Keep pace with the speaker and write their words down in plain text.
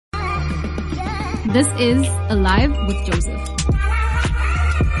This is Alive with Joseph.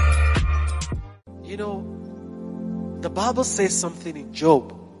 You know, the Bible says something in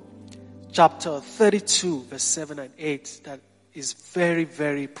Job, chapter 32, verse 7 and 8, that is very,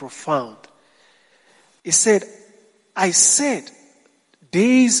 very profound. It said, I said,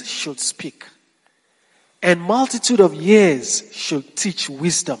 days should speak, and multitude of years should teach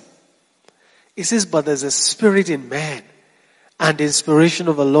wisdom. It says, but there's a spirit in man, and the inspiration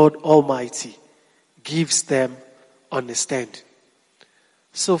of the Lord Almighty gives them understanding.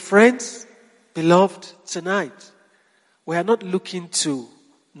 So friends, beloved, tonight, we are not looking to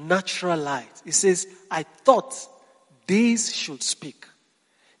natural light. It says, I thought days should speak.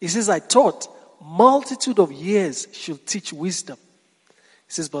 It says, I thought multitude of years should teach wisdom.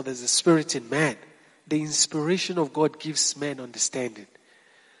 It says, but there's a spirit in man. The inspiration of God gives men understanding.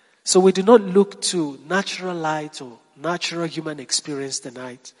 So we do not look to natural light or natural human experience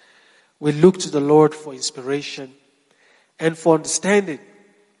tonight. We look to the Lord for inspiration and for understanding.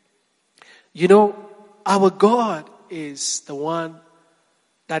 You know, our God is the one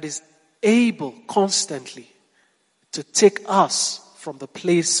that is able constantly to take us from the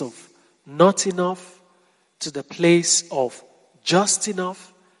place of not enough to the place of just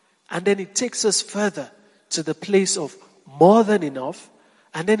enough, and then it takes us further to the place of more than enough,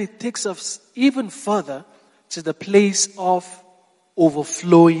 and then it takes us even further to the place of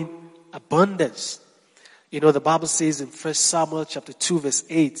overflowing abundance. You know, the Bible says in 1 Samuel chapter 2 verse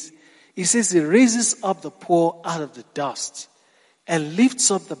 8, it says, He raises up the poor out of the dust and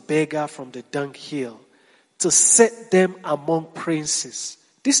lifts up the beggar from the dunghill to set them among princes.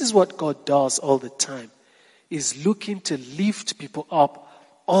 This is what God does all the time. He's looking to lift people up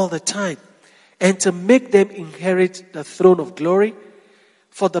all the time and to make them inherit the throne of glory.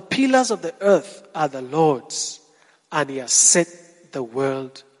 For the pillars of the earth are the Lord's, and He has set the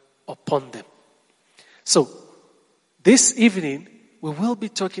world upon them. So, this evening, we will be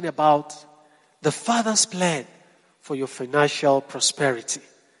talking about the Father's plan for your financial prosperity.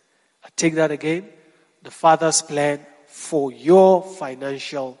 I take that again. The Father's plan for your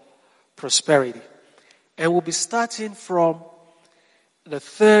financial prosperity. And we'll be starting from the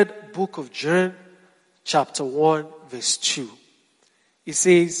third book of John, chapter 1, verse 2. It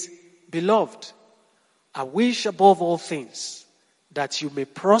says, Beloved, I wish above all things that you may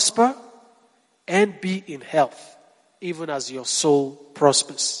prosper and be in health, even as your soul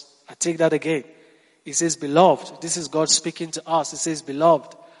prospers. I take that again. It says, Beloved, this is God speaking to us. It says,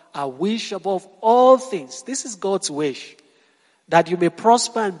 Beloved, I wish above all things, this is God's wish, that you may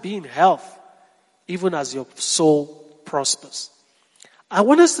prosper and be in health, even as your soul prospers. I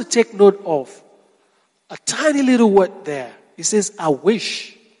want us to take note of a tiny little word there. It says, I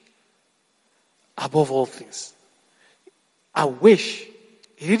wish above all things. I wish.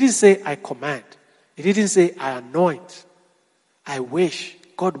 He didn't say, I command. He didn't say, I anoint. I wish.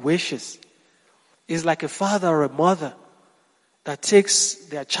 God wishes. It's like a father or a mother that takes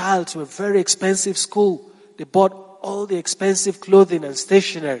their child to a very expensive school. They bought all the expensive clothing and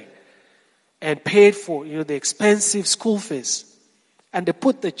stationery and paid for, the expensive school fees. And they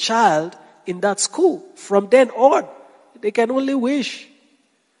put the child in that school. From then on, they can only wish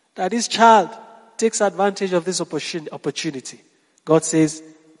that this child takes advantage of this opportunity. God says,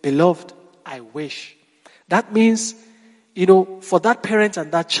 Beloved, I wish. That means, for that parent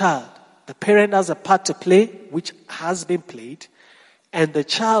and that child, the parent has a part to play, which has been played, and the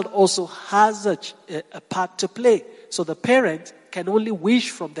child also has a part to play. So the parent can only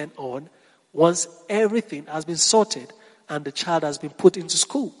wish from then on once everything has been sorted and the child has been put into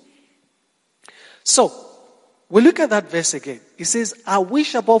school. So, we look at that verse again. It says, I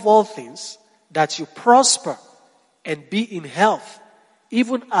wish above all things that you prosper and be in health,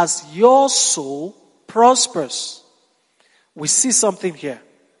 even as your soul prospers. We see something here.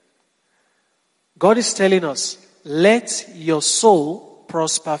 God is telling us, let your soul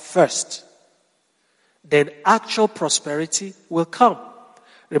prosper first. Then actual prosperity will come.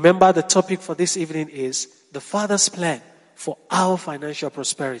 Remember, the topic for this evening is the Father's plan for our financial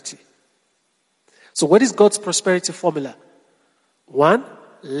prosperity. So what is God's prosperity formula? 1,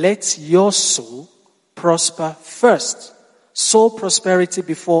 let your soul prosper first. Soul prosperity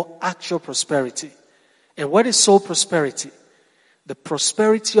before actual prosperity. And what is soul prosperity? The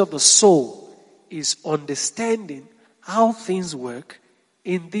prosperity of the soul is understanding how things work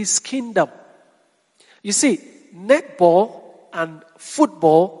in this kingdom. You see, netball and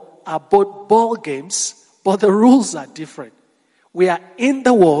football are both ball games, but the rules are different. We are in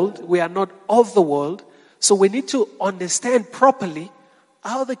the world, we are not of the world, so we need to understand properly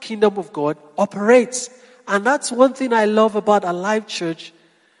how the kingdom of God operates. And that's one thing I love about Alive Church.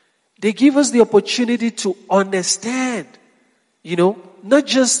 They give us the opportunity to understand, not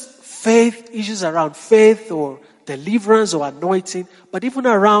just faith, issues around faith or deliverance or anointing, but even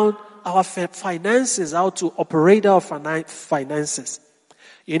around our finances, how to operate our finances.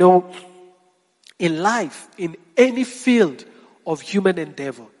 In life, in any field of human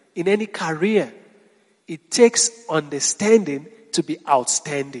endeavor, in any career, it takes understanding to be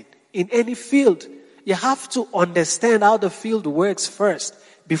outstanding. In any field, you have to understand how the field works first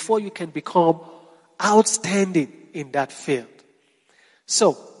before you can become outstanding in that field.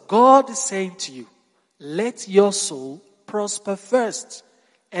 So, God is saying to you, let your soul prosper first.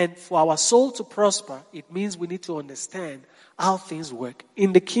 And for our soul to prosper, it means we need to understand how things work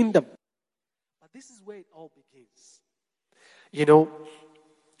in the kingdom. But this is where it all begins.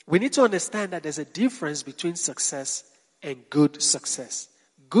 We need to understand that there's a difference between success and good success.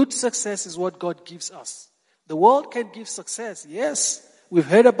 Good success is what God gives us. The world can give success. Yes, we've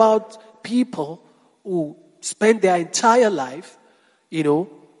heard about people who spend their entire life,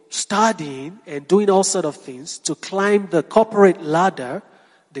 studying and doing all sorts of things to climb the corporate ladder.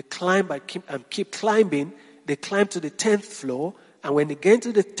 They climb and keep climbing. They climb to the 10th floor. And when they get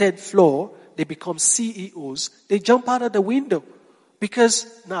to the 10th floor, they become CEOs. They jump out of the window. Because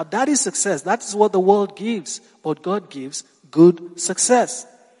now that is success. That is what the world gives. But God gives good success.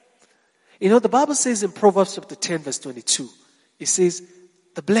 The Bible says in Proverbs chapter 10 verse 22, it says,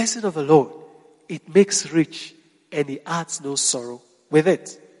 the blessing of the Lord, it makes rich and he adds no sorrow with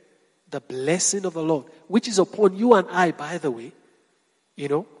it. The blessing of the Lord, which is upon you and I, by the way,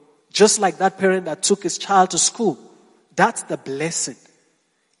 just like that parent that took his child to school. That's the blessing.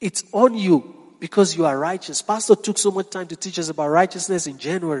 It's on you because you are righteous. Pastor took so much time to teach us about righteousness in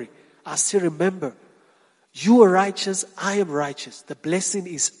January. I still remember. You are righteous, I am righteous. The blessing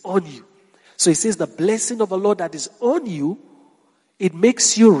is on you. So he says the blessing of the Lord that is on you, it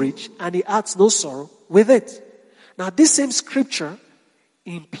makes you rich and he adds no sorrow with it. Now this same scripture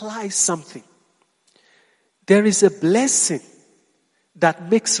implies something. There is a blessing that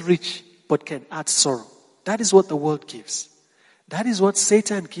makes rich but can add sorrow. That is what the world gives. That is what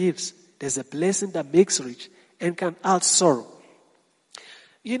Satan gives. There's a blessing that makes rich and can add sorrow.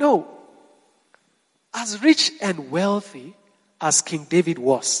 As rich and wealthy as King David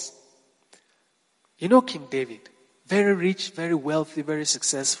was, King David, very rich, very wealthy, very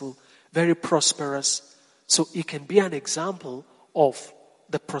successful, very prosperous. So he can be an example of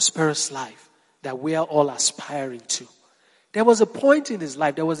the prosperous life that we are all aspiring to. There was a point in his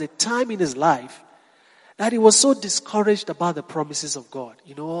life, there was a time in his life that he was so discouraged about the promises of God.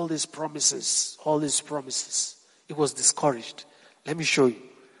 All these promises. He was discouraged. Let me show you.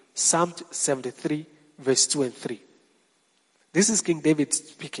 Psalm 73, verse 2 and 3. This is King David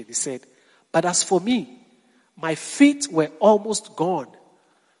speaking. He said, but as for me, my feet were almost gone.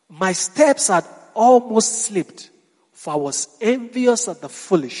 My steps had almost slipped, for I was envious at the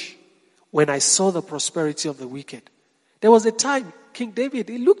foolish when I saw the prosperity of the wicked. There was a time, King David,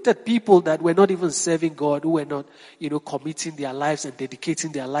 he looked at people that were not even serving God, who were not, committing their lives and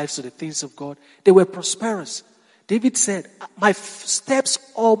dedicating their lives to the things of God. They were prosperous. David said, my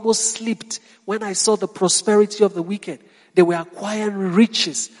steps almost slipped when I saw the prosperity of the wicked. They were acquiring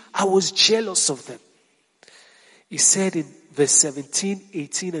riches. I was jealous of them. He said in verse 17,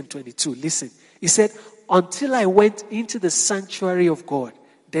 18, and 22, listen. He said, until I went into the sanctuary of God,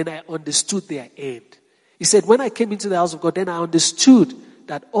 then I understood their end. He said, when I came into the house of God, then I understood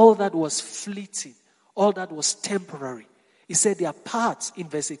that all that was fleeting, all that was temporary. He said their paths, in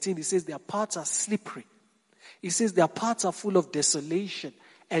verse 18, he says their paths are slippery. He says their paths are full of desolation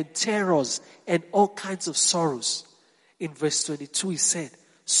and terrors and all kinds of sorrows. In verse 22, he said,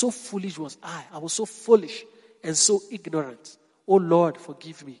 so foolish was I. I was so foolish and so ignorant. Oh Lord,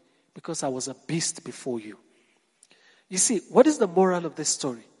 forgive me, because I was a beast before you. You see, what is the moral of this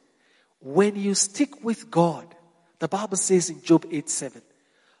story? When you stick with God, the Bible says in Job 8:7,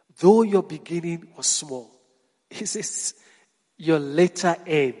 though your beginning was small, it says, your later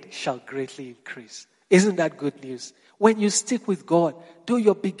end shall greatly increase. Isn't that good news? When you stick with God, though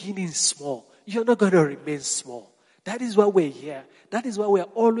your beginning is small, you're not going to remain small. That is why we're here. That is why we're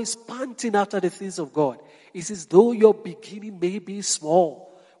always panting after the things of God. It says, though your beginning may be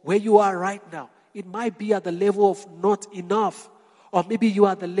small, where you are right now, it might be at the level of not enough. Or maybe you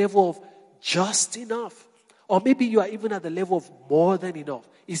are at the level of just enough. Or maybe you are even at the level of more than enough.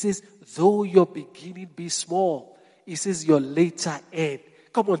 It says, though your beginning be small, it says your later end.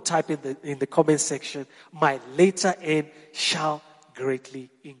 Come on, type in the comment section, my later end shall greatly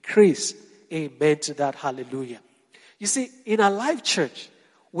increase. Amen to that. Hallelujah. You see, in our life church,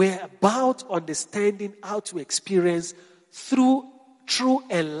 we're about understanding how to experience through true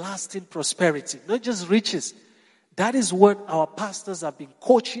and lasting prosperity, not just riches. That is what our pastors have been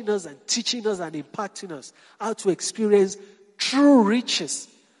coaching us and teaching us and impacting us, how to experience true riches.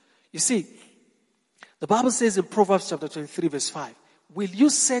 You see, the Bible says in Proverbs chapter 23 verse 5, will you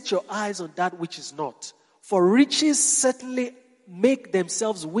set your eyes on that which is not? For riches certainly make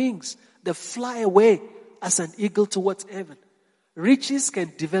themselves wings. They fly away as an eagle towards heaven. Riches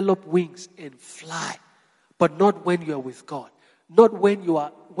can develop wings and fly, but not when you are with God. Not when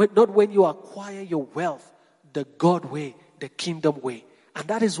you acquire your wealth the God way, the kingdom way. And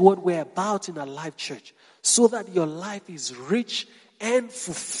that is what we're about in our life church. So that your life is rich and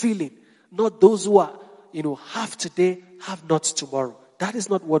fulfilling. Not those who are, have today, have not tomorrow. That is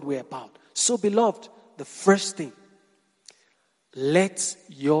not what we're about. So beloved, the first thing, let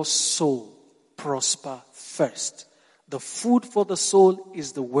your soul prosper first. The food for the soul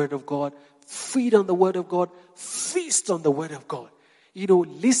is the word of God. Feed on the word of God. Feast on the word of God.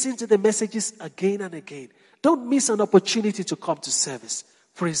 Listen to the messages again and again. Don't miss an opportunity to come to service.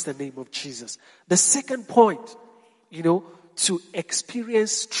 Praise the name of Jesus. The second point, to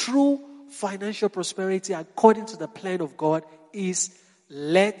experience true financial prosperity according to the plan of God is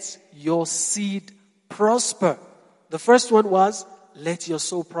let your seed prosper. The first one was let your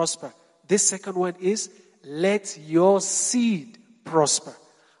soul prosper. This second one is let your seed prosper.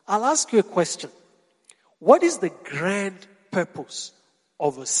 I'll ask you a question. What is the grand purpose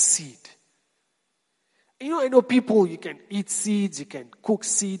of a seed? I know people, you can eat seeds, you can cook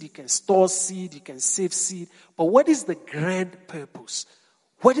seed, you can store seed, you can save seed. But what is the grand purpose?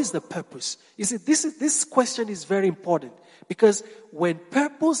 What is the purpose? You see, this question is very important because when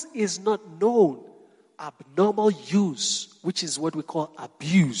purpose is not known, abnormal use, which is what we call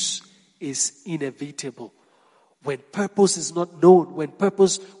abuse, is inevitable. When purpose is not known, when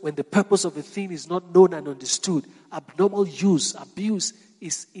the purpose of a thing is not known and understood, abnormal use, abuse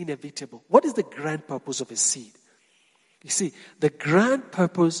is inevitable. What is the grand purpose of a seed? You see, the grand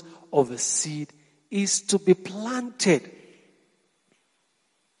purpose of a seed is to be planted.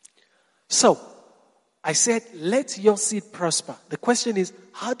 So, I said, let your seed prosper. The question is,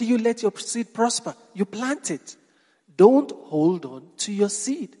 how do you let your seed prosper? You plant it. Don't hold on to your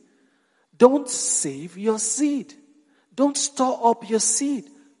seed. Don't save your seed. Don't store up your seed.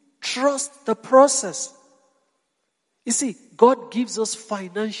 Trust the process. You see, God gives us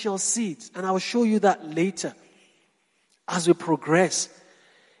financial seeds, and I'll show you that later as we progress.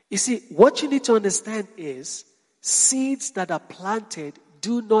 You see, what you need to understand is seeds that are planted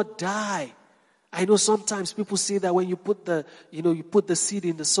do not die. I know sometimes people say that when you put the seed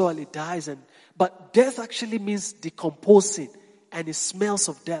in the soil, it dies, but death actually means decomposing, and it smells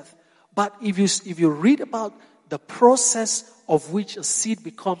of death. But if you read about the process of which a seed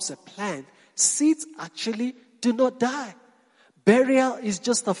becomes a plant, seeds actually do not die. Burial is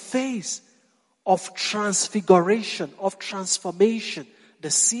just a phase of transfiguration, of transformation.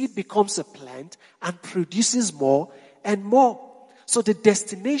 The seed becomes a plant and produces more and more. So the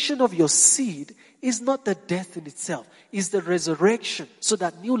destination of your seed is not the death in itself, it's the resurrection, so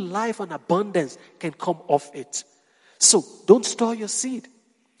that new life and abundance can come off it. So don't store your seed.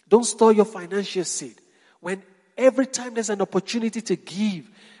 Don't store your financial seed. When every time there's an opportunity to give,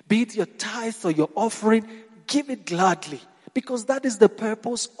 be it your tithe or your offering, give it gladly. Because that is the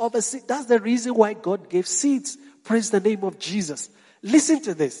purpose of a seed. That's the reason why God gave seeds. Praise the name of Jesus. Listen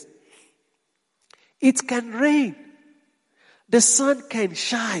to this. It can rain. The sun can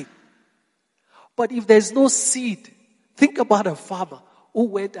shine. But if there's no seed, think about a farmer who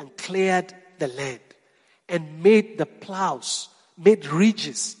went and cleared the land and made the plows, made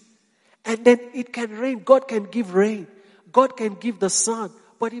ridges. And then it can rain. God can give rain. God can give the sun.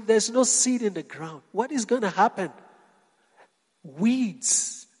 But if there's no seed in the ground, what is going to happen?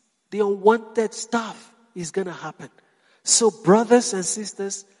 Weeds, the unwanted stuff is going to happen. So brothers and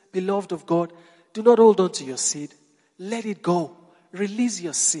sisters, beloved of God, do not hold on to your seed. Let it go. Release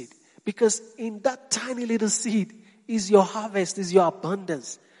your seed. Because in that tiny little seed is your harvest, is your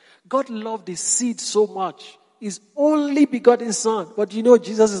abundance. God loved his seed so much. His only begotten son. But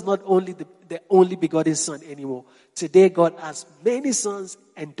Jesus is not only the only begotten son anymore. Today God has many sons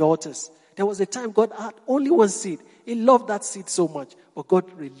and daughters. There was a time God had only one seed. He loved that seed so much. But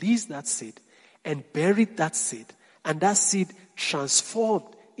God released that seed and buried that seed. And that seed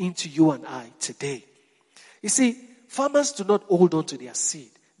transformed into you and I today. You see, farmers do not hold on to their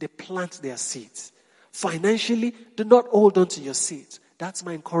seed. They plant their seeds. Financially, do not hold on to your seeds. That's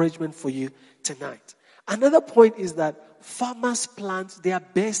my encouragement for you tonight. Another point is that farmers plant their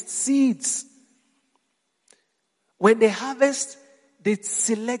best seeds. When they harvest, they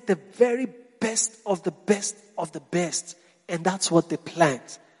select the very best of the best of the best and that's what they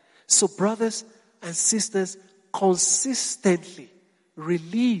plant. So brothers and sisters, consistently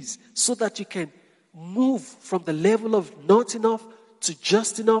release so that you can move from the level of not enough to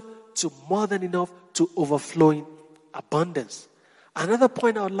just enough to more than enough to overflowing abundance. Another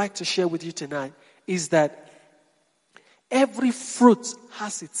point I would like to share with you tonight is that every fruit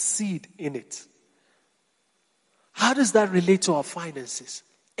has its seed in it. How does that relate to our finances?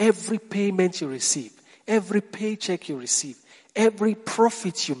 Every payment you receive, every paycheck you receive, every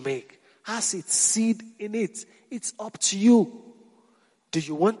profit you make has its seed in it. It's up to you. Do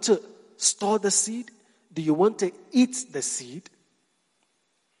you want to store the seed? Do you want to eat the seed?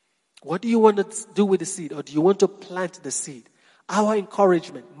 What do you want to do with the seed? Or do you want to plant the seed? Our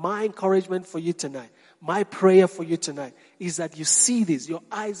encouragement, my encouragement for you tonight, my prayer for you tonight is that you see this, your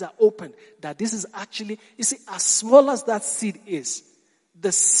eyes are open, that this is actually, you see, as small as that seed is,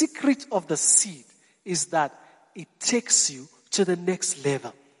 the secret of the seed is that it takes you to the next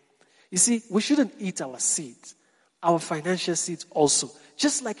level. You see, we shouldn't eat our seeds, our financial seeds also.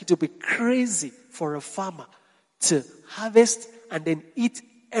 Just like it would be crazy for a farmer to harvest and then eat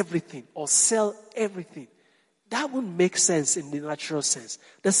everything or sell everything. That wouldn't make sense in the natural sense.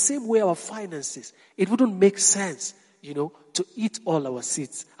 The same way our finances, it wouldn't make sense, to eat all our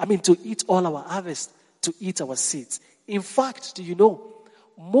seeds. To eat all our harvest, to eat our seeds. In fact, do you know,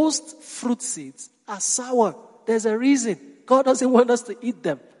 most fruit seeds are sour. There's a reason. God doesn't want us to eat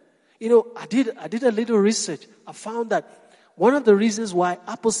them. I did a little research. I found that one of the reasons why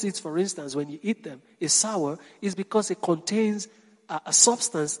apple seeds, for instance, when you eat them, is sour is because it contains a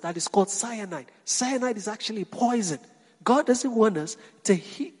substance that is called cyanide. Cyanide is actually poison. God doesn't want us to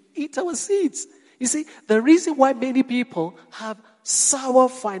eat our seeds. You see, the reason why many people have sour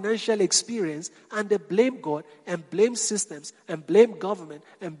financial experience and they blame God and blame systems and blame government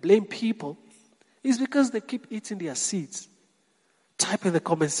and blame people is because they keep eating their seeds. Type in the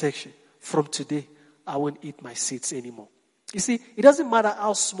comment section, from today, I won't eat my seeds anymore. You see, it doesn't matter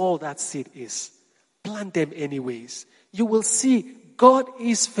how small that seed is. Plant them anyways. You will see God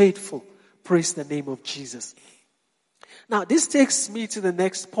is faithful. Praise the name of Jesus. Now, this takes me to the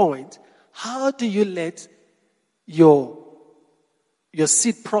next point. How do you let your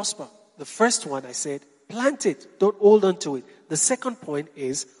seed prosper? The first one I said, plant it. Don't hold on to it. The second point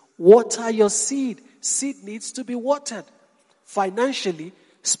is water your seed. Seed needs to be watered. Financially,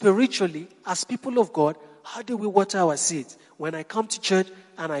 spiritually, as people of God, how do we water our seeds? When I come to church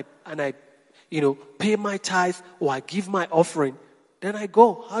and I pay my tithe or I give my offering, then I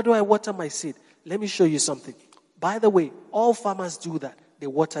go. How do I water my seed? Let me show you something. By the way, all farmers do that. They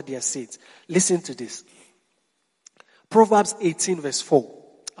water their seeds. Listen to this. Proverbs 18 verse 4.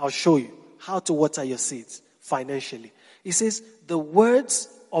 I'll show you how to water your seeds financially. It says, the words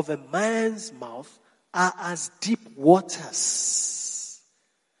of a man's mouth are as deep waters.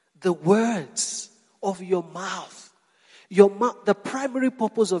 The words of your mouth. The primary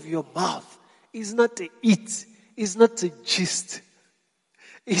purpose of your mouth is not to eat, is not to gist.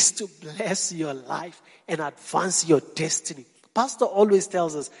 Is to bless your life and advance your destiny. Pastor always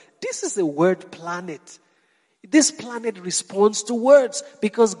tells us, this is a word planet. This planet responds to words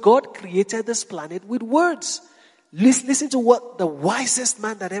because God created this planet with words. Listen to what the wisest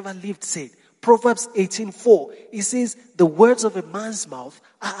man that ever lived said. Proverbs 18:4. It says, the words of a man's mouth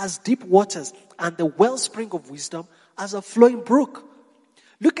are as deep waters, and the wellspring of wisdom as a flowing brook.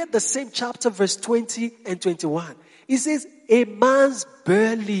 Look at the same chapter, verse 20 and 21. It says, a man's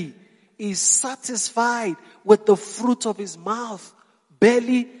belly is satisfied with the fruit of his mouth.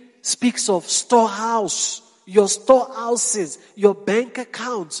 Belly speaks of storehouse. Your storehouses, your bank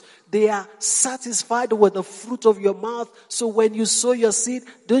accounts, they are satisfied with the fruit of your mouth. So when you sow your seed,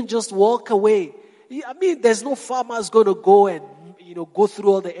 don't just walk away. There's no farmer's going to go and, go through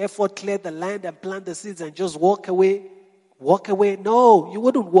all the effort, clear the land and plant the seeds and just walk away. Walk away? No, you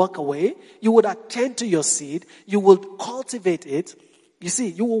wouldn't walk away. You would attend to your seed. You will cultivate it. You see,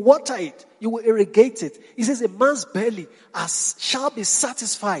 you will water it. You will irrigate it. He says, a man's belly shall be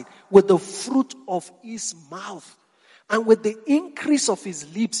satisfied with the fruit of his mouth. And with the increase of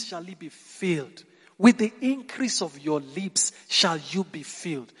his lips shall he be filled. With the increase of your lips shall you be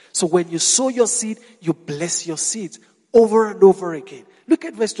filled. So when you sow your seed, you bless your seeds over and over again. Look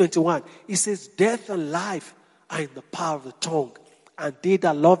at verse 21. It says, death and life are in the power of the tongue, and they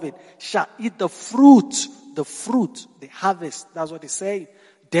that love it shall eat the fruit, the harvest. That's what it's saying.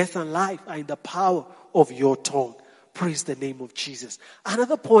 Death and life are in the power of your tongue. Praise the name of Jesus.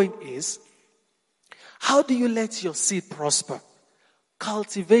 Another point is, how do you let your seed prosper?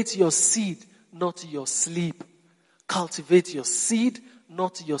 Cultivate your seed, not your sleep. Cultivate your seed,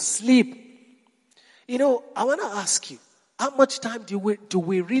 not your sleep. I want to ask you, How much time do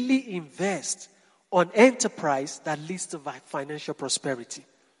we really invest on enterprise that leads to financial prosperity?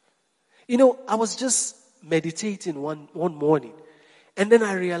 You know, I was just meditating one morning, and then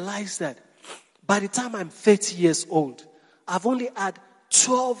I realized that by the time I'm 30 years old, I've only had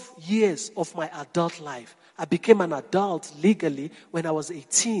 12 years of my adult life. I became an adult legally when I was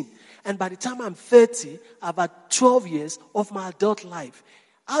 18. And by the time I'm 30, I've had 12 years of my adult life.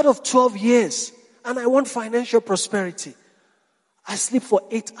 Out of 12 years, and I want financial prosperity, I sleep for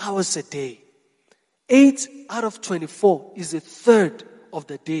 8 hours a day. 8 out of 24 is a third of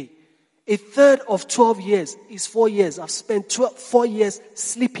the day. A third of 12 years is 4 years. I've spent 4 years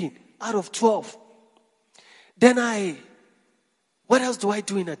sleeping out of 12. Then what else do I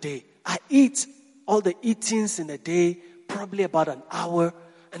do in a day? I eat all the eatings in a day, probably about an hour.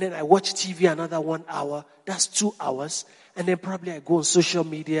 And then I watch TV another 1 hour. That's 2 hours. And then probably I go on social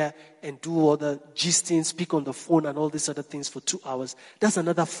media and do all the gisting, speak on the phone and all these other things for 2 hours. That's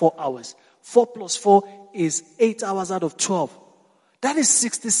another 4 hours. 4 plus 4 is 8 hours out of 12. That is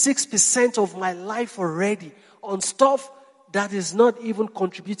 66% of my life already on stuff that is not even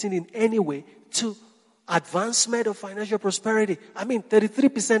contributing in any way to advancement of financial prosperity. I mean,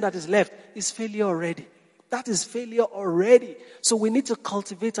 33% that is left is failure already. That is failure already. So we need to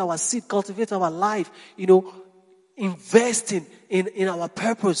cultivate our seed, cultivate our life, invest in our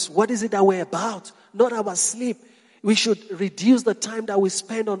purpose. What is it that we're about? Not our sleep. We should reduce the time that we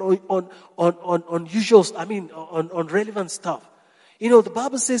spend on relevant stuff. The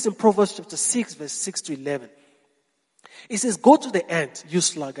Bible says in Proverbs chapter 6, verse 6 to 11, it says, "Go to the ant, you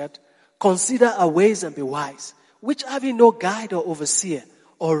sluggard, consider our ways and be wise, which having no guide or overseer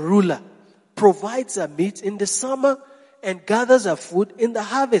or ruler, provides our meat in the summer and gathers our food in the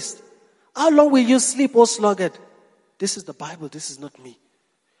harvest. How long will you sleep, O sluggard?" This is the Bible, this is not me.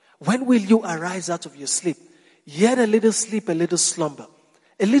 "When will you arise out of your sleep? Yet a little sleep, a little slumber,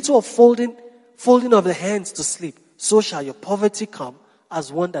 a little of folding of the hands to sleep. So shall your poverty come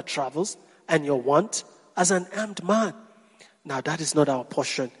as one that travels, and your want as an armed man." Now that is not our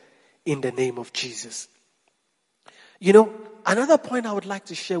portion in the name of Jesus. Another point I would like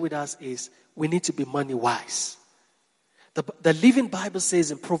to share with us is we need to be money wise. The Living Bible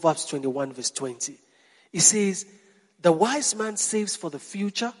says in Proverbs 21 verse 20, it says, "The wise man saves for the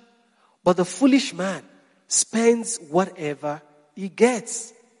future, but the foolish man spends whatever he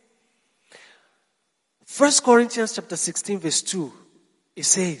gets." 1 Corinthians chapter 16 verse 2, it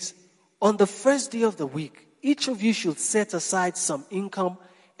says, "On the first day of the week, each of you should set aside some income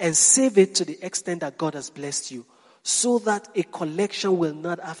and save it to the extent that God has blessed you, so that a collection will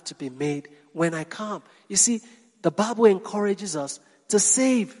not have to be made when I come." You see, the Bible encourages us to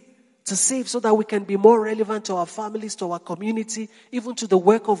save so that we can be more relevant to our families, to our community, even to the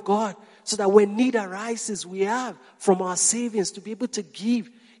work of God, so that when need arises, we have from our savings to be able to give,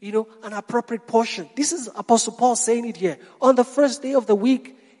 an appropriate portion. This is Apostle Paul saying it here. On the first day of the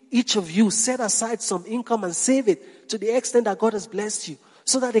week, each of you set aside some income and save it to the extent that God has blessed you,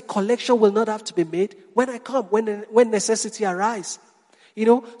 so that a collection will not have to be made when I come, when necessity arises.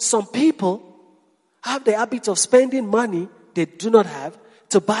 Some people have the habit of spending money they do not have,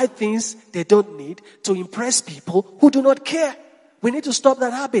 to buy things they don't need, to impress people who do not care. We need to stop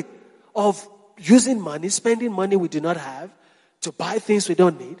that habit of using money, spending money we do not have, to buy things we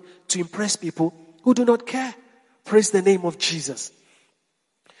don't need, to impress people who do not care. Praise the name of Jesus.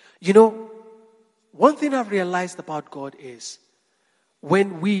 One thing I've realized about God is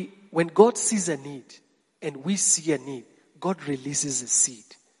when God sees a need and we see a need, God releases a seed.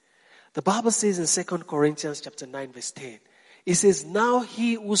 The Bible says in 2 Corinthians chapter 9 verse 10, it says, "Now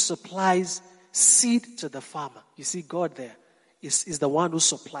he who supplies seed to the farmer." You see, God there is the one who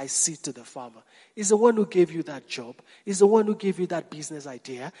supplies seed to the farmer. He's the one who gave you that job. He's the one who gave you that business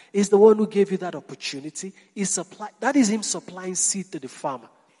idea. He's the one who gave you that opportunity. That is him supplying seed to the farmer.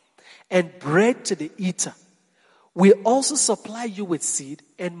 "And bread to the eater. We also supply you with seed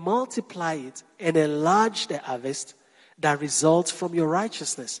and multiply it and enlarge the harvest that results from your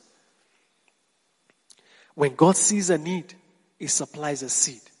righteousness." When God sees a need, he supplies a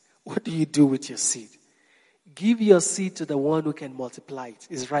seed. What do you do with your seed? Give your seed to the one who can multiply it.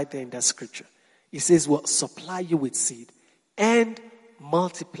 It's right there in that scripture. He says, "We'll supply you with seed and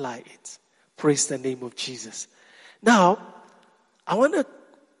multiply it." Praise the name of Jesus. Now, I want to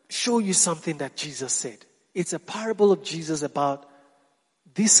show you something that Jesus said. It's a parable of Jesus about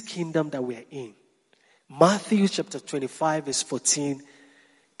this kingdom that we are in. Matthew chapter 25 verse 14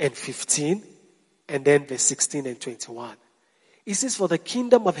 and 15, and then verse 16 and 21. It says, "For the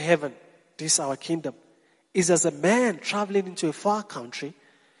kingdom of heaven," this is our kingdom, "is as a man traveling into a far country,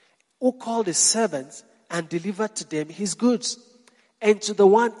 who called his servants and delivered to them his goods. And to the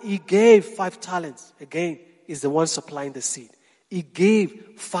one he gave 5 talents. Again, is the one supplying the seed. He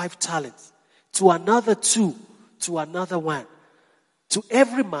gave 5 talents. To another 2. To another 1. To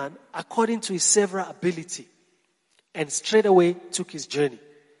every man according to his several ability. And straightway took his journey.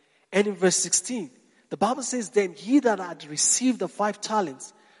 And in verse 16, the Bible says, then he that had received the 5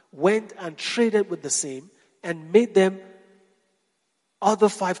 talents went and traded with the same and made them other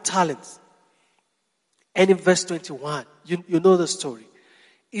 5 talents. And in verse 21, you know the story.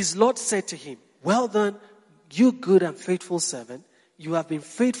 His Lord said to him, well done, you good and faithful servant. You have been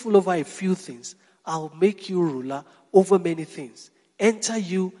faithful over a few things. I'll make you ruler over many things. Enter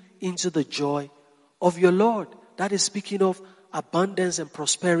you into the joy of your Lord. That is speaking of abundance and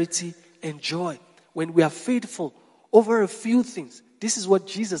prosperity and joy. When we are faithful over a few things, this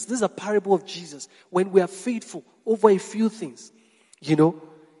is a parable of Jesus. When we are faithful over a few things,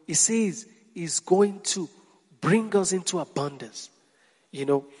 he says he's going to bring us into abundance.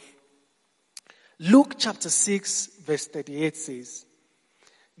 Luke chapter 6 verse 38 says,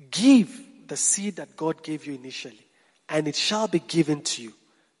 give the seed that God gave you initially, and it shall be given to you.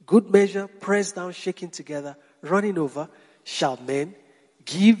 Good measure, pressed down, shaken together, running over, shall men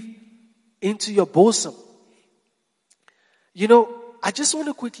give into your bosom. I just want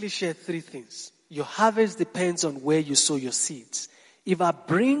to quickly share 3 things. Your harvest depends on where you sow your seeds. If I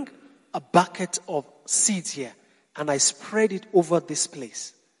bring a bucket of seeds here and I spread it over this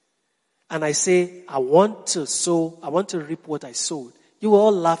place, and I say, I want to reap what I sowed, you will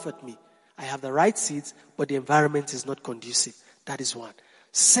all laugh at me. I have the right seeds, but the environment is not conducive. That is one.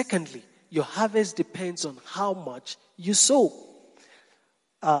 Secondly, your harvest depends on how much you sow.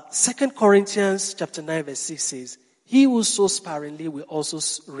 2 Corinthians chapter 9 verse 6 says, he who sows sparingly will also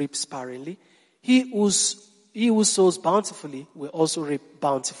reap sparingly. He who sows bountifully will also reap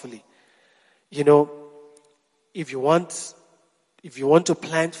bountifully. If you want to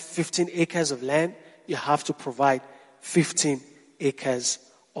plant 15 acres of land, you have to provide 15 acres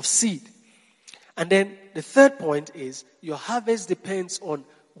of seed. And then the third point is your harvest depends on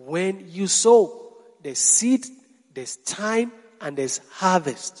when you sow. There's seed, there's time, and there's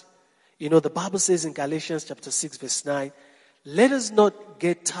harvest. The Bible says in Galatians chapter 6 verse 9, let us not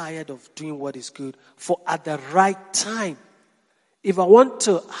get tired of doing what is good, for at the right time, if I want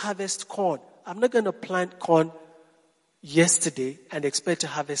to harvest corn, I'm not going to plant corn yesterday and expect to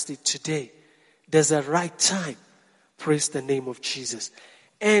harvest it today. There's a right time. Praise the name of Jesus.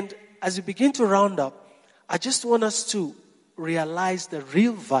 And as we begin to round up, I just want us to realize the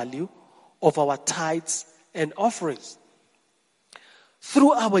real value of our tithes and offerings.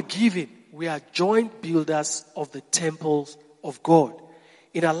 Through our giving, we are joint builders of the temples of God.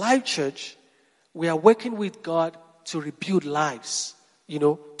 In our life church, we are working with God to rebuild lives,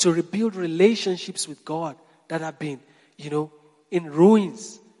 to rebuild relationships with God that have been, in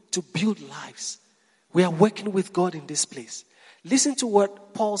ruins, to build lives. We are working with God in this place. Listen to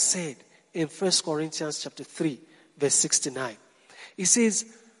what Paul said in 1 Corinthians chapter 3, verse 69. He says,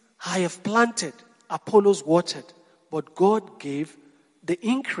 I have planted, Apollos watered, but God gave the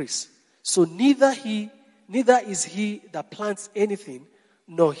increase. So neither is he that plants anything,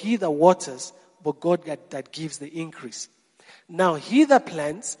 nor he that waters, but God that gives the increase. Now he that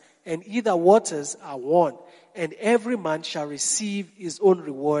plants and he that waters are one, and every man shall receive his own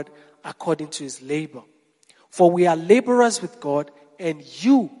reward according to his labor. For we are laborers with God, and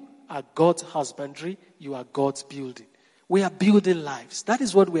you are God's husbandry, you are God's building. We are building lives. That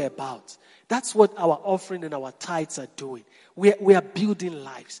is what we're about. That's what our offering and our tithes are doing. We are building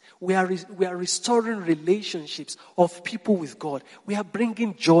lives. We are restoring relationships of people with God. We are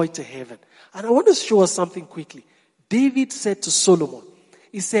bringing joy to heaven. And I want to show us something quickly. David said to Solomon,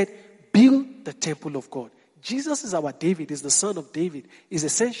 he said, build the temple of God. Jesus is our David, is the son of David. Is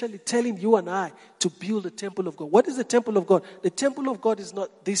essentially telling you and I to build the temple of God. What is the temple of God? The temple of God is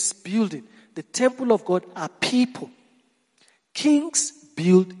not this building. The temple of God are people. Kings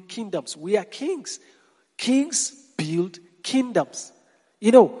build kingdoms. We are kings. Kings build kingdoms.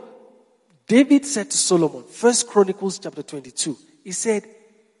 David said to Solomon, 1 Chronicles chapter 22, he said,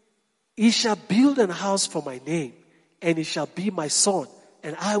 he shall build an house for my name, and he shall be my son,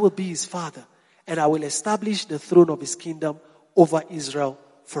 and I will be his father, and I will establish the throne of his kingdom over Israel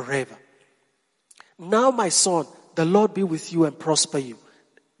forever. Now, my son, the Lord be with you and prosper you.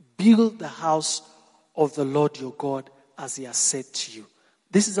 Build the house of the Lord your God as he has said to you.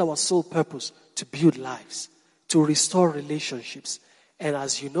 This is our sole purpose, to build lives, to restore relationships. And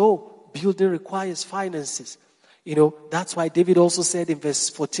as you know, building requires finances. That's why David also said in verse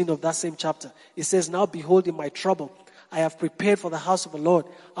 14 of that same chapter, he says, now behold, in my trouble, I have prepared for the house of the Lord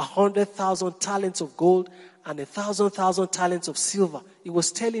 100,000 talents of gold and 1,000 talents of silver. He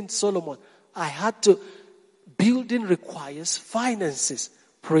was telling Solomon, building requires finances.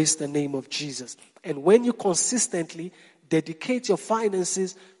 Praise the name of Jesus. And when you consistently dedicate your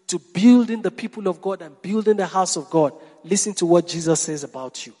finances to building the people of God and building the house of God, listen to what Jesus says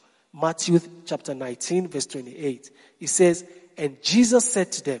about you. Matthew chapter 19, verse 28. He says, and Jesus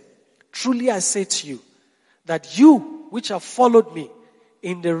said to them, truly I say to you, that you which have followed me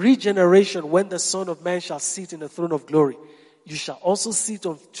in the regeneration when the Son of Man shall sit in the throne of glory, you shall also sit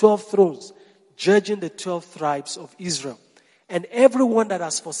on 12 thrones, judging the 12 tribes of Israel. And everyone that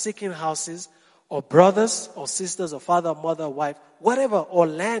has forsaken houses, or brothers, or sisters, or father, mother, wife, whatever, or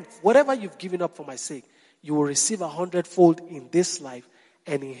land, whatever you've given up for my sake, you will receive 100-fold in this life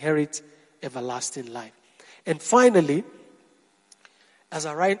and inherit everlasting life. And finally, as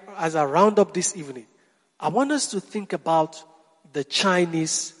I round up this evening, I want us to think about the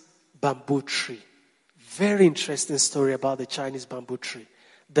Chinese bamboo tree. Very interesting story about the Chinese bamboo tree.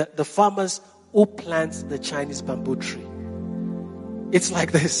 The farmers who plant the Chinese bamboo tree. It's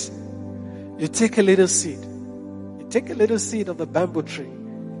like this. You take a little seed. You take a little seed of the bamboo tree.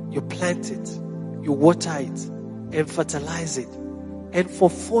 You plant it. You water it. And fertilize it. And for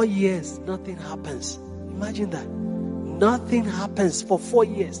 4 years, nothing happens. Imagine that. Nothing happens for 4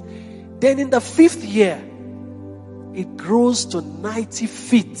 years. Then in the 5th year, it grows to 90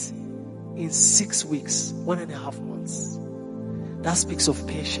 feet in 6 weeks, 1.5 months. That speaks of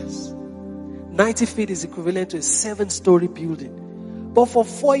patience. 90 feet is equivalent to a 7-story building. But for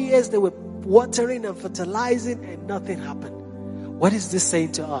 4 years, they were watering and fertilizing and nothing happened. What is this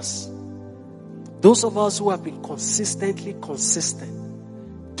saying to us? Those of us who have been consistently consistent,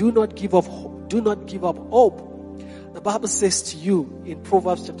 do not give up hope. Do not give up hope. The Bible says to you in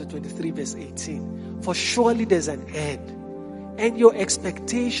Proverbs chapter 23 verse 18, for surely there's an end, and your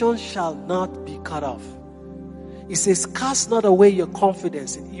expectation shall not be cut off. It says, cast not away your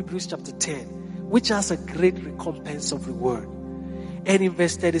confidence in Hebrews chapter 10, which has a great recompense of reward. And in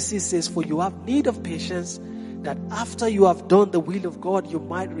verse 36 says, for you have need of patience, that after you have done the will of God, you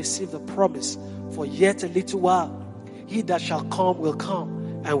might receive the promise. For yet a little while, he that shall come will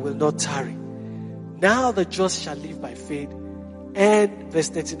come and will not tarry. Now the just shall live by faith. And verse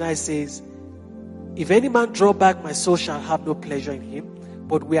 39 says, if any man draw back, my soul shall have no pleasure in him.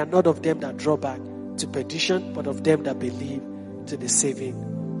 But we are not of them that draw back to perdition, but of them that believe to the saving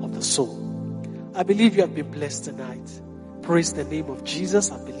of the soul. I believe you have been blessed tonight. Praise the name of Jesus.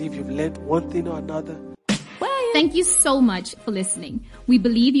 I believe you've learned one thing or another. Thank you so much for listening. We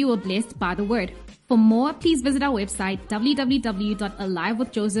believe you were blessed by the word. For more, please visit our website,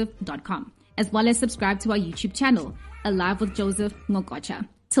 www.alivewithjoseph.com, as well as subscribe to our YouTube channel, Alive with Joseph Ngokocha.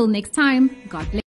 Till next time, God bless.